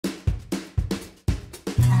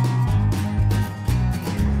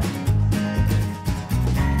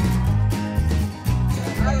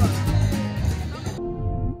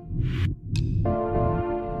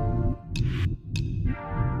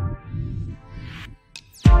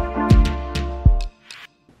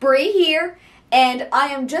Bree here, and I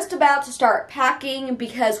am just about to start packing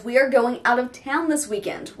because we are going out of town this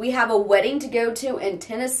weekend. We have a wedding to go to in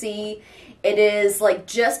Tennessee. It is like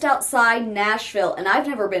just outside Nashville, and I've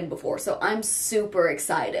never been before, so I'm super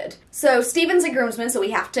excited. So Steven's a groomsman, so we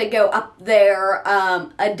have to go up there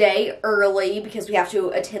a day early because we have to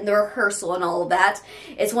attend the rehearsal and all of that.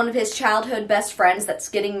 It's one of his childhood best friends that's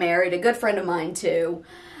getting married, a good friend of mine too.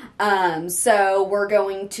 So we're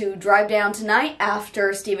going to drive down tonight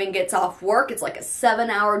after Steven gets off work. It's like a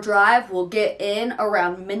 7-hour drive. We'll get in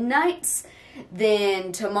around midnight.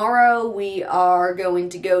 Then tomorrow we are going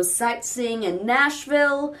to go sightseeing in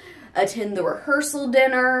Nashville, attend the rehearsal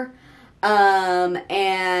dinner,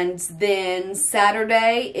 and then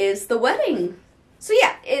Saturday is the wedding. So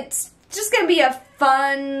yeah, it's just going to be a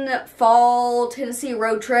fun fall Tennessee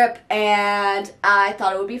road trip, and I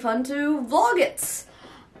thought it would be fun to vlog it.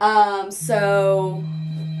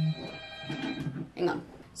 Hang on.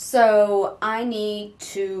 So I need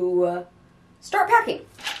to start packing,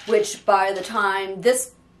 which by the time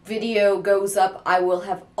this video goes up, I will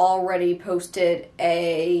have already posted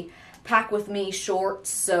a pack with me short,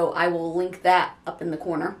 so I will link that up in the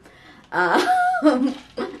corner.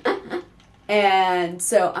 And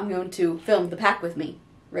so I'm going to film the pack with me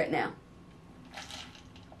right now.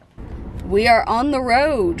 We are on the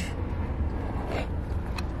road.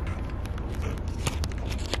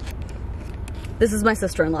 This is my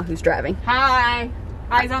sister-in-law who's driving. Hi.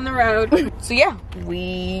 Eyes on the road. So yeah,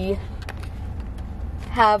 we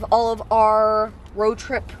have all of our road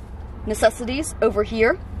trip necessities over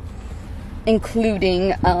here,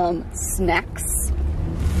 including snacks,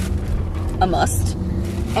 a must.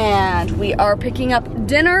 And we are picking up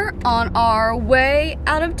dinner on our way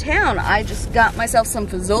out of town. I just got myself some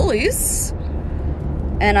Fazoli's,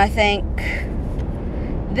 and I think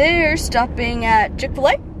they're stopping at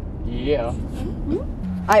Chick-fil-A. Yeah.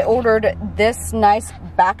 I ordered this nice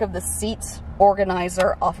back of the seat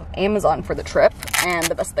organizer off of Amazon for the trip, and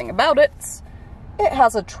the best thing about it, it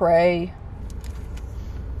has a tray.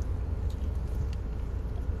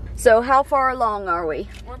 So how far along are we?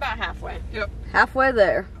 We're about halfway. Yep. Halfway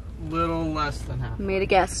there. Little less than half. Made a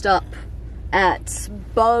gas stop at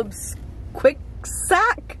Bub's Quick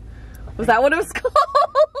Sack. Was that what it was called?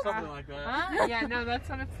 Something like that. Yeah, no, that's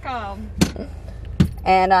what it's called.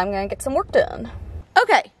 And I'm gonna get some work done.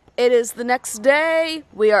 Okay, it is the next day.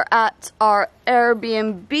 We are at our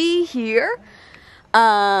Airbnb here.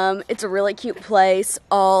 It's a really cute place.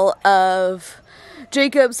 All of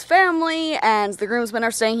Jacob's family and the groomsmen are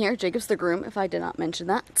staying here. Jacob's the groom, if I did not mention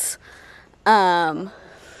that. But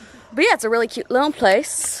yeah, it's a really cute little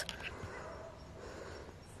place.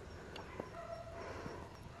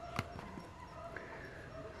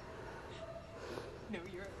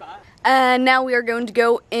 And now we are going to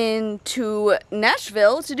go into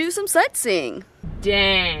Nashville to do some sightseeing.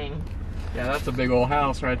 Dang. Yeah, that's a big old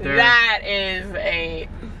house right there. That is a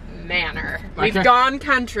manor. We've gone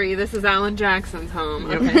country. This is Alan Jackson's home.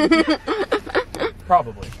 Okay.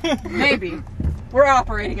 Probably. Maybe. We're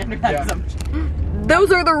operating under that assumption.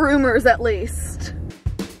 Those are the rumors, at least.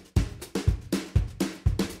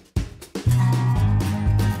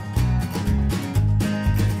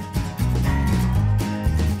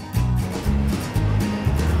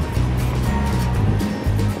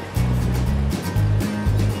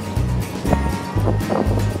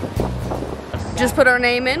 Just put our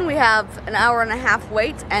name in. We have an hour-and-a-half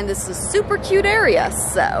wait, and this is a super cute area,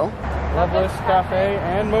 so. Loveless Cafe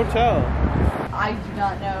and Motel. I do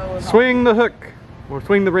not know. Swing the hook, or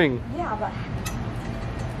swing the ring. Yeah, but.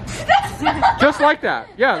 Just like that.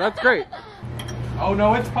 Yeah, that's great. Oh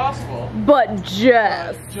no, it's possible. But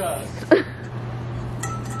just.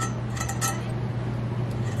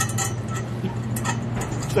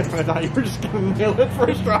 I thought you were just gonna nail it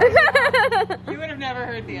first try. You would have never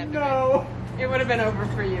heard the end No. of it. It would have been over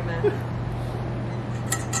for you, man. Nope.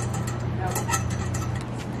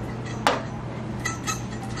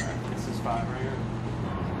 This is 5 right here.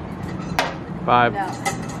 5. No.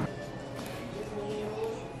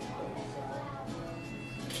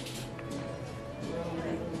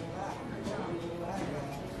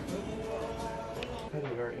 That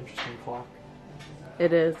is a very interesting clock.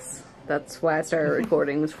 It is. That's why I started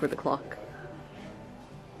recording, was for the clock.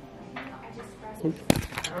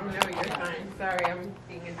 Oh no, you're fine. Sorry, I'm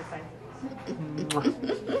being indecisive.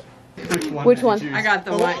 Which one? I got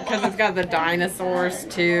the one, because it's got the dinosaurs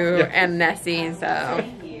too, and Nessie, so.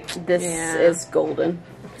 This is golden.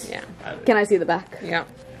 Yeah. Can I see the back? Yeah.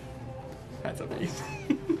 That's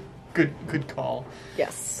amazing. Good call.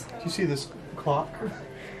 Yes. Do you see this clock?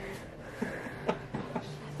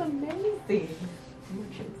 That's amazing.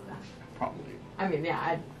 Probably. I mean,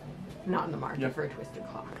 yeah, not in the market for a twisted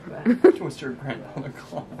clock, but Twister grandmother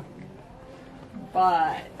clock.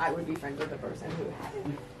 but I would be friends with the person who had it.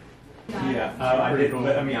 Yeah, I did.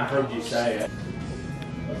 I mean, I heard you say it.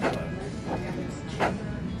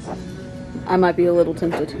 I might be a little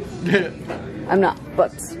tempted. I'm not,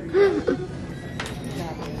 but.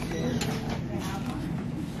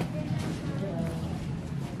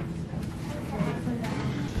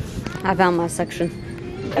 I found my section.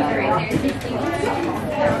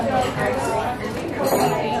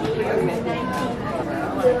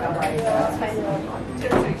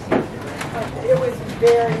 It was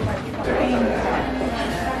very much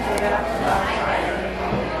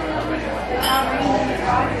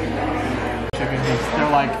Chicken.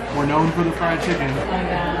 They're like, we're known for the fried chicken.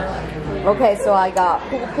 Okay, so I got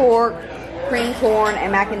pulled pork, cream corn,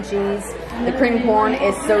 and mac and cheese. The cream corn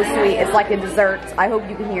is so sweet. It's like a dessert. I hope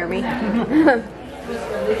you can hear me.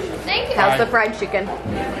 Thank you. How's the fried chicken?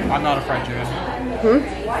 I'm not a fried chicken.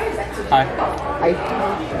 Hi.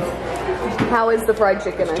 How is the fried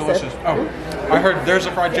chicken? It's I delicious. said. Oh, I heard there's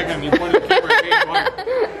a fried chicken and you pointed the camera at me.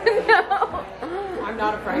 No. I'm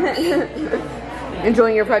not a fried chicken.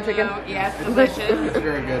 Enjoying your fried chicken? So, yes, delicious. It's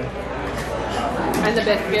very good. And the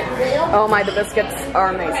biscuit. Oh my, the biscuits are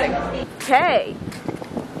amazing. Okay.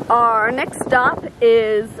 Our next stop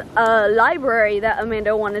is a library that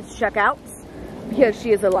Amanda wanted to check out because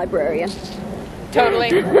she is a librarian.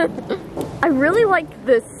 Totally. I really like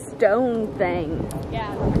this stone thing.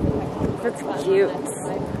 Yeah. That's cute.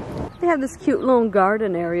 They have this cute little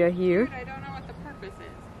garden area here. I don't know what the purpose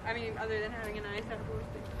is. I mean, other than having a nice outdoor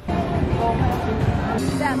space.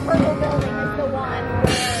 That purple building is the one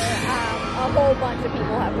where a whole bunch of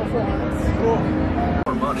people have performance.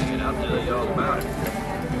 More money and I'll tell you all about it.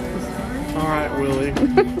 All right, Willie.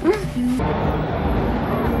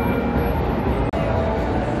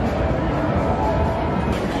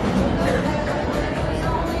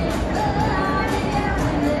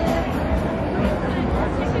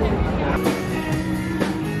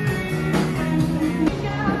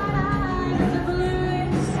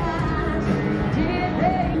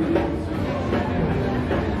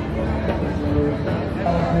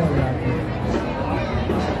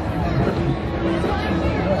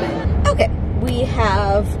 We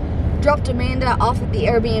have dropped Amanda off at the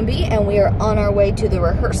Airbnb and we are on our way to the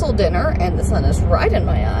rehearsal dinner, and the sun is right in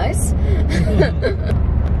my eyes. Hi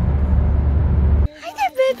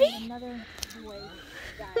there, baby.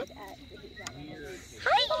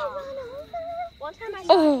 Hi. One time I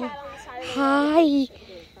saw a cat on the side of the road. Hi.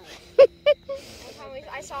 One time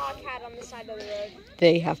I saw a cat on the side of the road.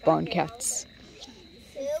 They have barn cats.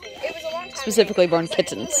 It was a long time Specifically barn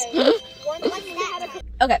kittens.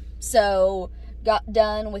 Okay, so got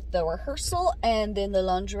done with the rehearsal and then the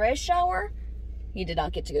lingerie shower. He did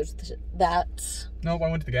not get to go to that. Nope,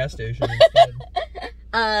 I went to the gas station instead.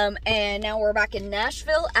 And now we're back in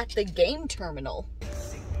Nashville at the game terminal.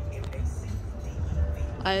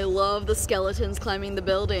 I love the skeletons climbing the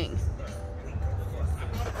building.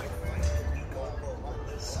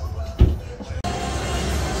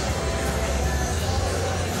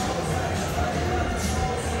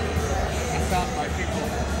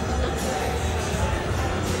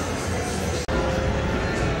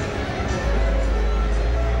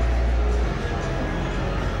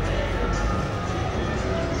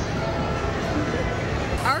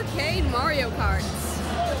 Arcade Mario Karts.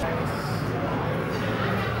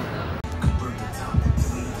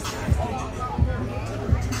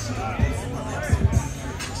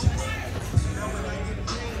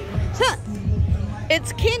 Huh.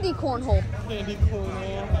 It's candy cornhole. Candy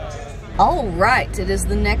cornhole. All right, it is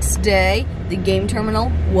the next day. The game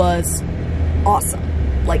terminal was awesome,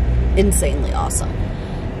 like insanely awesome.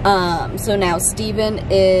 So now Steven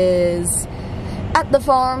is at the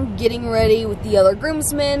farm getting ready with the other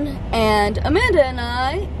groomsmen, and Amanda and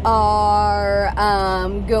I are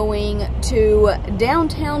going to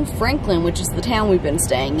downtown Franklin, which is the town we've been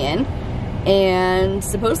staying in, and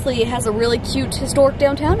supposedly it has a really cute historic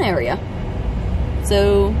downtown area.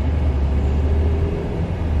 So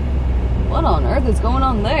what on earth is going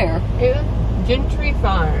on there? Gentry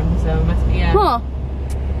Farm, so it must be a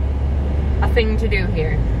thing to do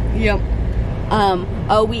here. Yep.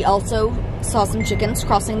 Oh, we also saw some chickens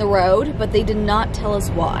crossing the road, but they did not tell us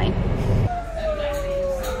why.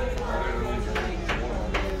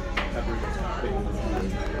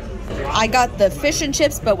 I got the fish and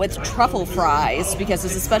chips, but with truffle fries, because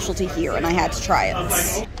it's a specialty here, and I had to try it.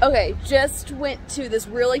 Okay, just went to this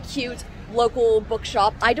really cute local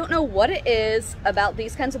bookshop. I don't know what it is about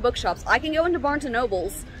these kinds of bookshops. I can go into Barnes &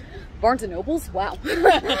 Noble's, Barnes & Nobles? Wow.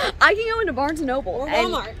 I can go into Barnes & Noble. Or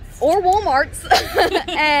Walmart's. Or Walmart's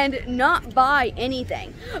and not buy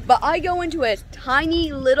anything. But I go into a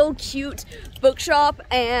tiny little cute bookshop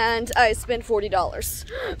and I spend $40.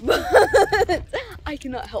 But I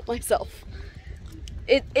cannot help myself.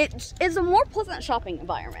 It is a more pleasant shopping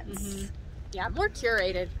environment. Mm-hmm. Yeah, more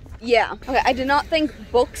curated. Yeah. Okay, I did not think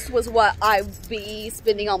books was what I'd be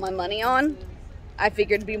spending all my money on. I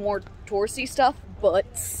figured it'd be more touristy stuff,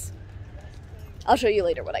 but I'll show you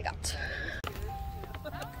later what I got.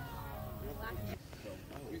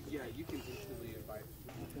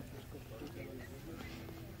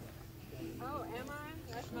 Oh, am I?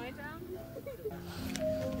 That's my town?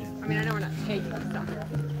 I mean, I know we're not taking stuff.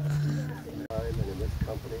 And in this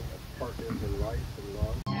company of partners in life and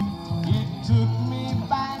love. It took me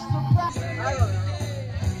by surprise.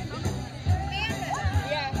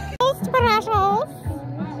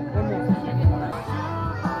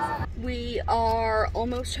 We are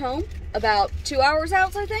almost home. About 2 hours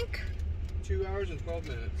out, I think. 2 hours and 12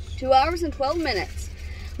 minutes. 2 hours and 12 minutes.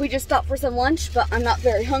 We just stopped for some lunch, but I'm not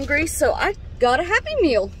very hungry, so I got a Happy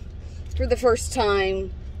Meal for the first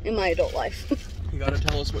time in my adult life. You gotta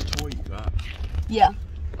tell us what toy you got. Yeah.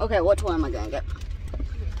 Okay, what toy am I gonna get?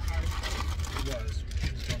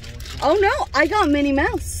 Oh no, I got Minnie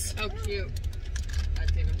Mouse. Oh, cute.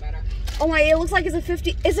 That's even better. Oh my, it looks like it's a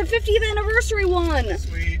 50th anniversary one.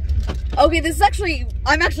 Sweet. Okay, this is actually,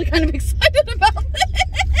 I'm actually kind of excited about this.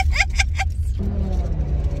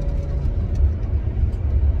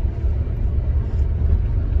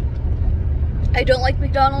 I don't like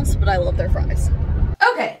McDonald's, but I love their fries.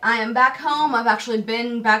 Okay, I am back home. I've actually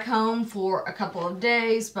been back home for a couple of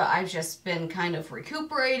days, but I've just been kind of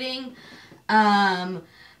recuperating.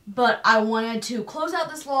 But I wanted to close out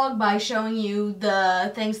this vlog by showing you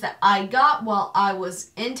the things that I got while I was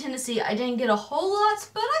in Tennessee. I didn't get a whole lot,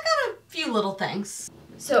 but I got a few little things.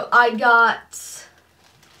 So I got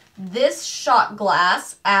this shot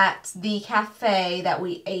glass at the cafe that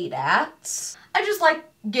we ate at. I just like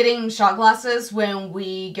getting shot glasses when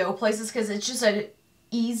we go places because it's just an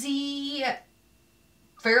easy,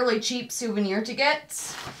 fairly cheap souvenir to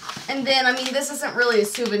get. And then, I mean, this isn't really a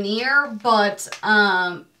souvenir, but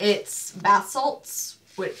it's bath salts,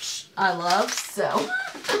 which I love, so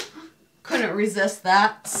couldn't resist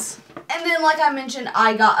that. And then, like I mentioned,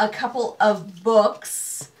 I got a couple of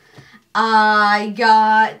books. I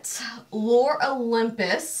got Lore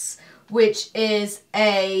Olympus, which is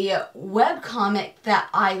a webcomic that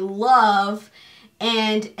I love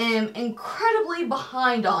and am incredibly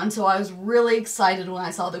behind on, so I was really excited when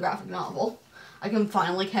I saw the graphic novel. I can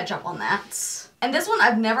finally catch up on that. And this one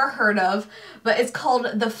I've never heard of, but it's called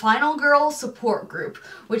the Final Girl Support Group,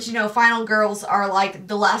 which, you know, final girls are like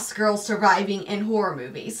the last girls surviving in horror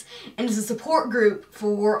movies. And it's a support group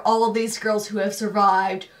for all of these girls who have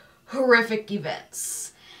survived horrific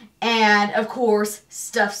events. And, of course,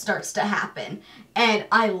 stuff starts to happen. And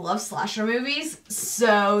I love slasher movies,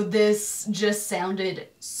 so this just sounded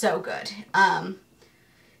so good.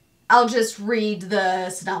 I'll just read the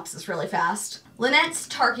synopsis really fast. Lynette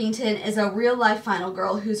Tarkington is a real-life final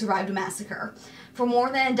girl who survived a massacre. For more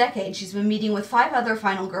than a decade, she's been meeting with 5 other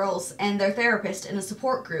final girls and their therapist in a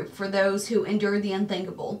support group for those who endured the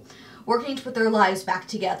unthinkable, working to put their lives back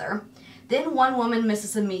together. Then one woman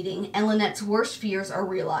misses a meeting, and Lynette's worst fears are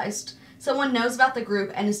realized. Someone knows about the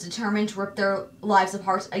group and is determined to rip their lives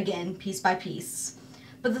apart again, piece by piece.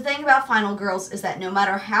 But the thing about Final Girls is that no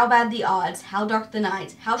matter how bad the odds, how dark the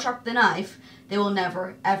night, how sharp the knife, they will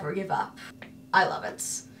never, ever give up. I love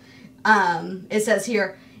it. It says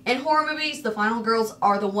here, in horror movies, the final girls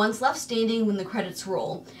are the ones left standing when the credits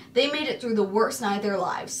roll. They made it through the worst night of their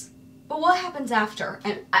lives. But what happens after?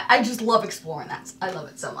 And I just love exploring that. I love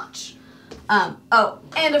it so much. Oh,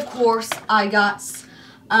 and of course, I got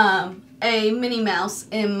a Minnie Mouse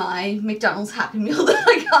in my McDonald's Happy Meal that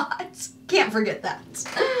I got. Can't forget that.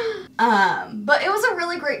 But it was a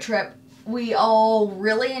really great trip. We all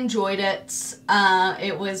really enjoyed it.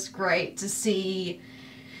 It was great to see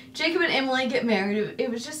Jacob and Emily get married.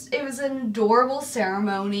 It was an adorable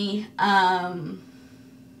ceremony. Yeah,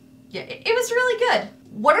 it was really good.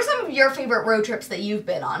 What are some of your favorite road trips that you've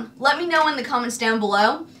been on? Let me know in the comments down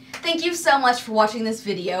below. Thank you so much for watching this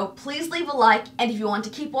video. Please leave a like, and if you want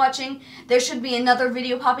to keep watching, there should be another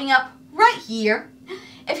video popping up right here.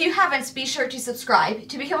 If you haven't, be sure to subscribe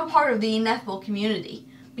to become a part of the Ineffable community,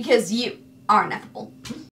 because you are ineffable.